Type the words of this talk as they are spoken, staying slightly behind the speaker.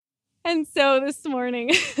And so this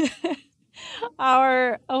morning,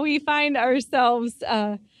 we find ourselves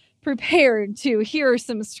prepared to hear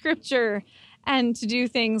some scripture and to do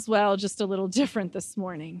things, well, just a little different this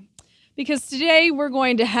morning. Because today we're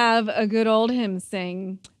going to have a good old hymn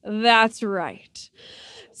sing. That's right.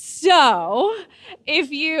 So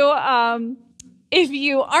if you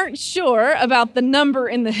aren't sure about the number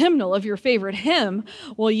in the hymnal of your favorite hymn,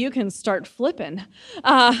 well, you can start flipping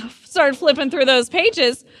through those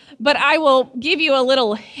pages. But I will give you a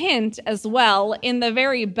little hint as well. In the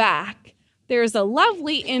very back, there's a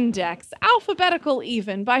lovely index, alphabetical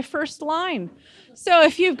even, by first line. So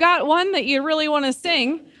if you've got one that you really want to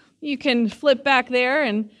sing, you can flip back there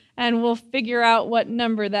and we'll figure out what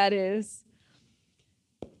number that is.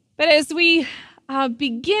 But as we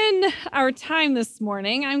begin our time this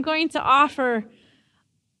morning, I'm going to offer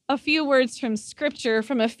a few words from Scripture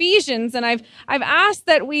from Ephesians, and I've asked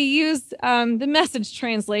that we use the Message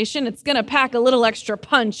translation. It's going to pack a little extra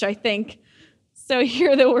punch, I think. So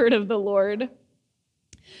hear the word of the Lord.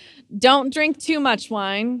 Don't drink too much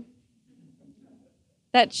wine.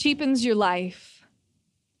 That cheapens your life.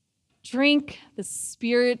 Drink the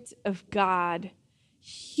Spirit of God.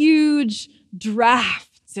 Huge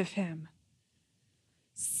drafts of Him.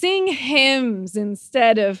 Sing hymns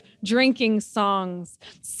instead of drinking songs.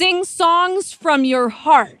 Sing songs from your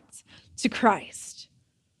heart to Christ.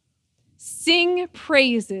 Sing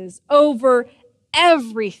praises over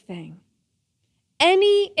everything.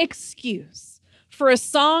 Any excuse for a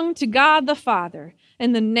song to God the Father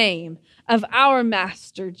in the name of our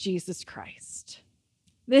Master Jesus Christ.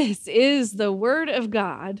 This is the word of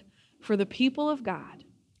God for the people of God.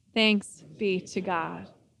 Thanks be to God.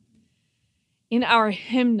 In our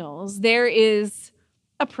hymnals, there is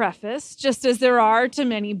a preface, just as there are to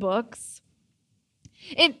many books.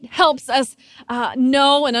 It helps us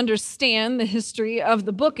know and understand the history of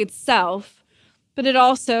the book itself, but it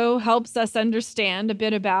also helps us understand a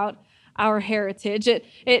bit about our heritage.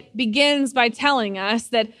 It begins by telling us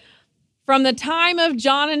that from the time of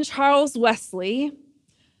John and Charles Wesley,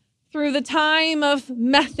 through the time of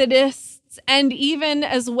Methodists, and even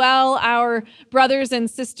as well our brothers and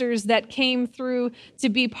sisters that came through to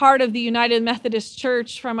be part of the United Methodist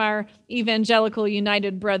Church from our Evangelical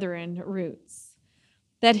United Brethren roots.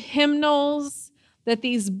 That hymnals, that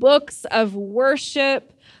these books of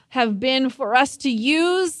worship have been for us to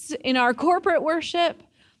use in our corporate worship,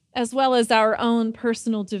 as well as our own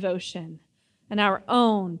personal devotion and our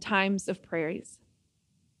own times of praise.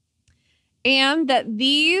 And that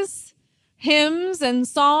these hymns and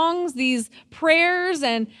songs, these prayers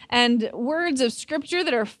and words of Scripture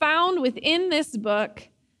that are found within this book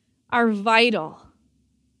are vital,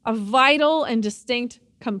 a vital and distinct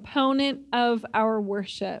component of our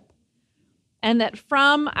worship. And that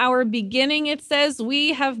from our beginning, it says,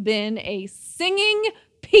 we have been a singing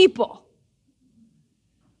people.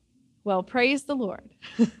 Well, praise the Lord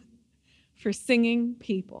for singing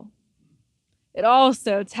people. It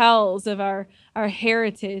also tells of our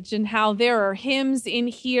heritage and how there are hymns in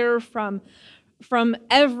here from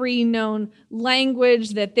every known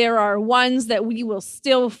language, that there are ones that we will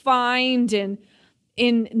still find in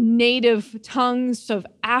native tongues of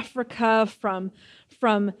Africa,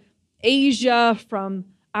 from Asia, from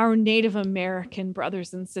our Native American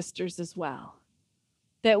brothers and sisters as well.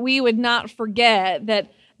 That we would not forget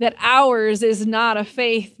that ours is not a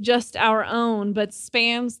faith just our own, but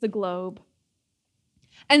spans the globe.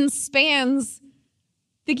 And spans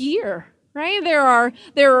the year, right? There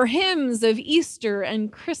are hymns of Easter and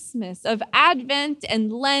Christmas, of Advent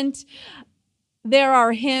and Lent. There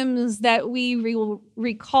are hymns that we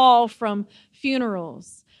recall from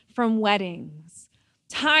funerals, from weddings,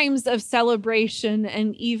 times of celebration,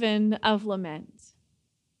 and even of lament.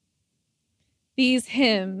 These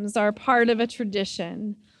hymns are part of a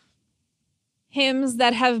tradition, hymns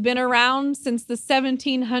that have been around since the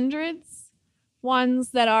 1700s, ones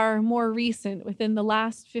that are more recent within the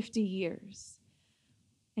last 50 years.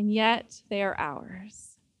 And yet they are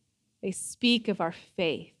ours. They speak of our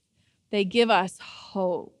faith. They give us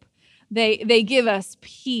hope. They give us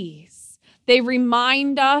peace. They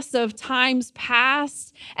remind us of times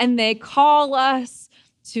past, and they call us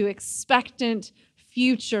to expectant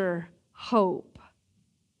future hope.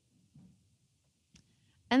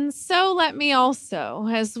 And so let me also,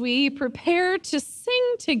 as we prepare to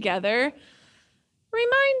sing together,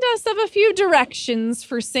 remind us of a few directions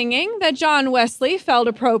for singing that John Wesley felt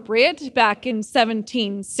appropriate back in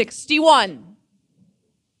 1761.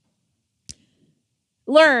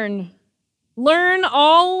 Learn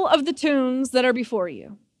all of the tunes that are before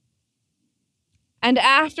you. And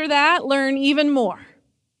after that, learn even more.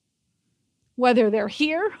 Whether they're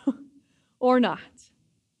here or not,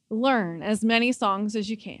 learn as many songs as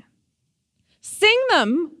you can. Sing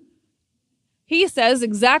them, he says,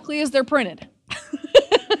 exactly as they're printed.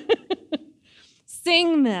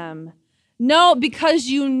 Sing them. No, because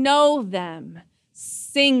you know them.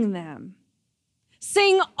 Sing them.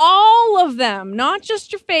 Sing all of them, not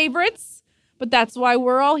just your favorites, but that's why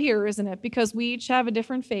we're all here, isn't it? Because we each have a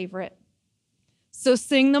different favorite. So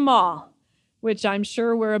sing them all, which I'm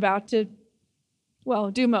sure we're about to,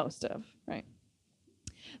 do most of, right?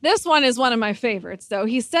 This one is one of my favorites, though.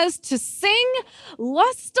 He says to sing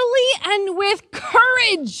lustily and with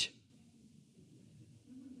courage.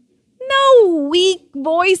 No weak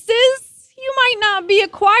voices. You might not be a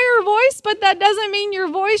choir voice, but that doesn't mean your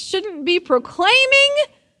voice shouldn't be proclaiming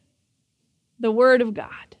the word of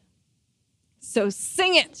God. So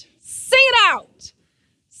sing it. Sing it out.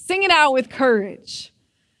 Sing it out with courage.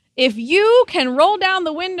 If you can roll down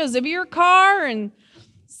the windows of your car and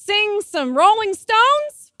sing some Rolling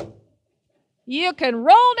Stones, you can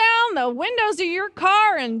roll down the windows of your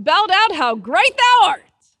car and belt out how great thou art.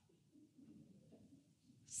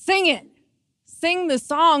 Sing it. Sing the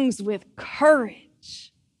songs with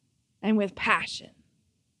courage and with passion.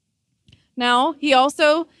 Now, he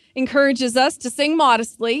also encourages us to sing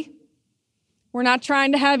modestly. We're not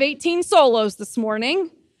trying to have 18 solos this morning.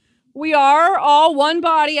 We are all one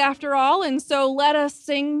body after all, and so let us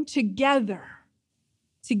sing together,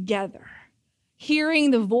 hearing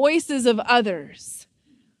the voices of others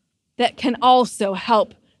that can also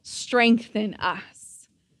help strengthen us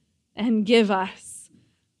and give us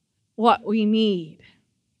what we need.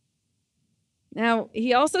 Now,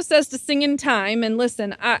 he also says to sing in time, and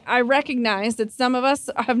listen, I recognize that some of us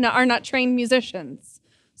are not trained musicians,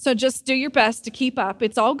 so just do your best to keep up.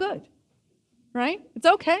 It's all good, right? It's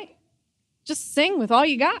okay. Just sing with all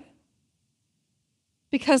you got.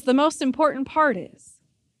 Because the most important part is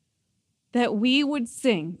that we would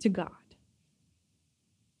sing to God.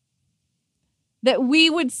 That we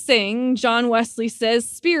would sing, John Wesley says,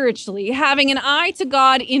 spiritually, having an eye to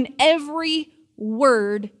God in every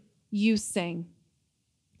word you sing.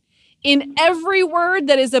 In every word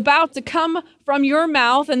that is about to come from your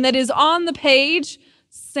mouth and that is on the page,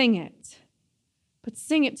 sing it. But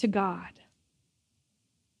sing it to God.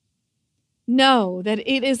 Know that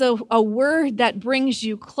it is a word that brings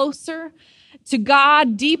you closer to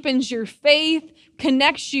God, deepens your faith,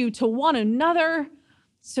 connects you to one another.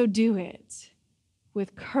 So do it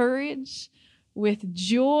with courage, with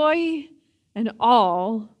joy, and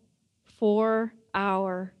all for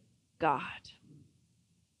our God.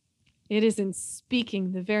 It is in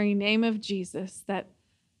speaking the very name of Jesus that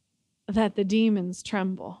the demons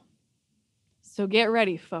tremble. So get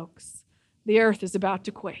ready, folks. The earth is about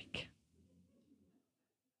to quake.